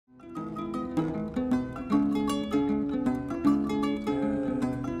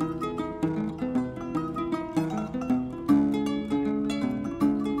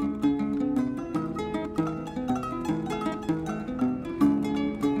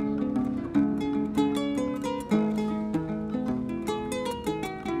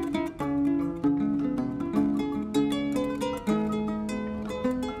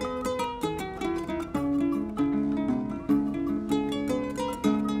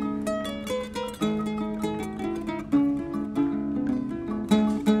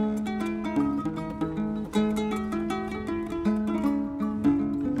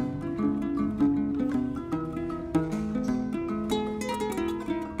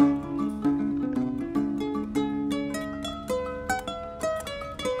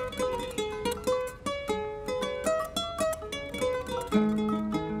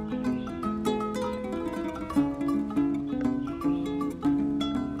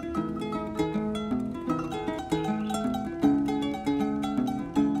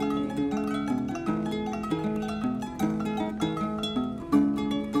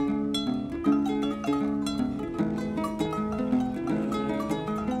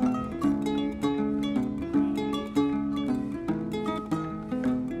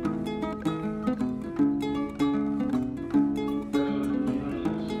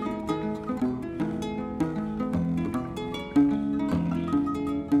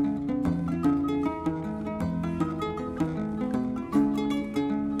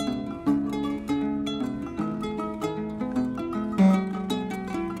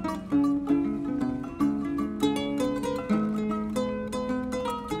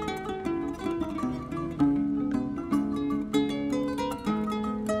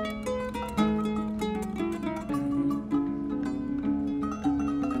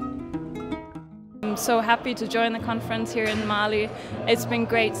I'm so happy to join the conference here in Mali. It's been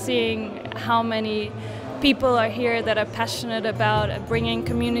great seeing how many people are here that are passionate about bringing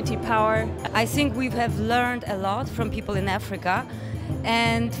community power. I think we have learned a lot from people in Africa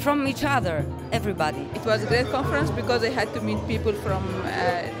and from each other, everybody. It was a great conference because I had to meet people from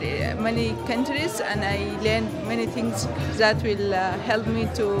many countries, and I learned many things that will help me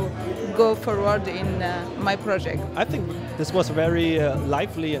to go forward in my project. I think this was a very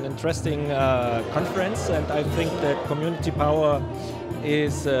lively and interesting conference, and I think that community power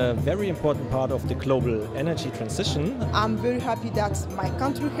is a very important part of the global energy transition. I'm very happy that my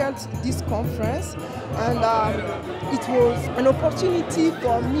country held this conference, and it was an opportunity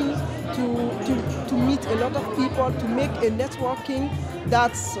for me to meet a lot of people, to make a networking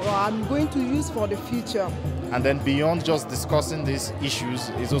that I'm going to use for the future. And then beyond just discussing these issues,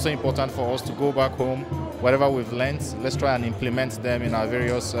 it's also important for us to go back home, whatever we've learned, let's try and implement them in our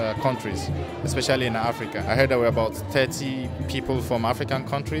various countries, especially in Africa. I heard there were about 30 people from African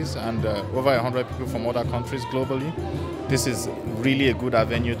countries and over 100 people from other countries globally. This is really a good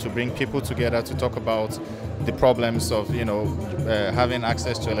avenue to bring people together to talk about the problems of, having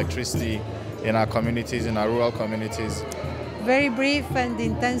access to electricity in our communities, in our rural communities. Very brief and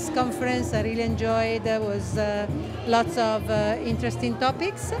intense conference. I really enjoyed. There was lots of interesting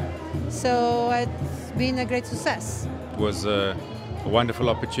topics, so it's been a great success. It was a wonderful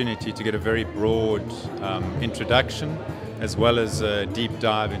opportunity to get a very broad introduction, as well as a deep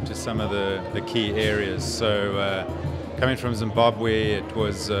dive into some of the key areas. So coming from Zimbabwe, it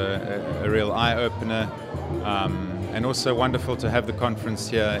was a real eye-opener, and also wonderful to have the conference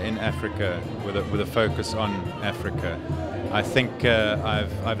here in Africa with a focus on Africa. I think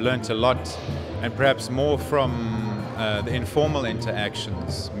I've learnt a lot, and perhaps more from the informal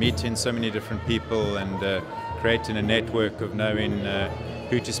interactions, meeting so many different people and creating a network of knowing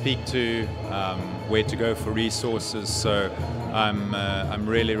who to speak to, where to go for resources. So I'm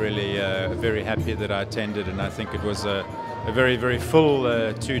really very happy that I attended, and I think it was a very, very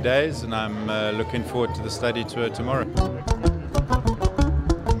full 2 days, and I'm looking forward to the study tour tomorrow.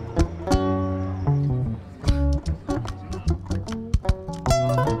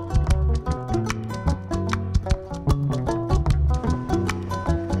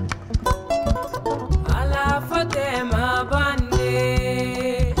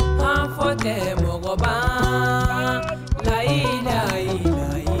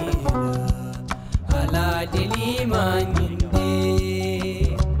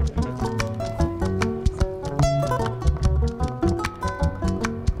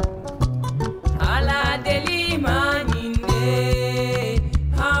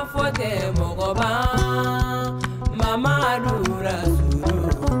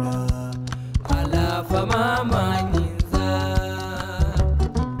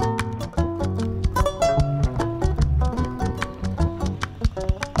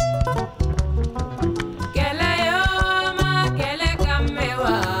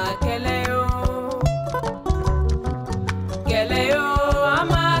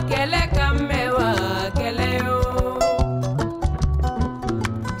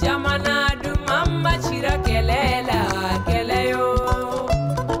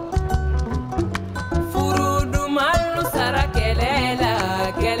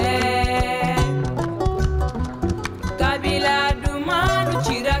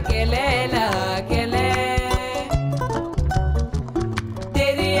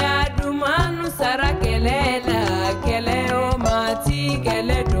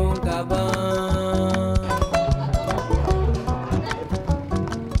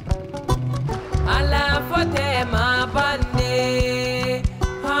 Ala fote ma ban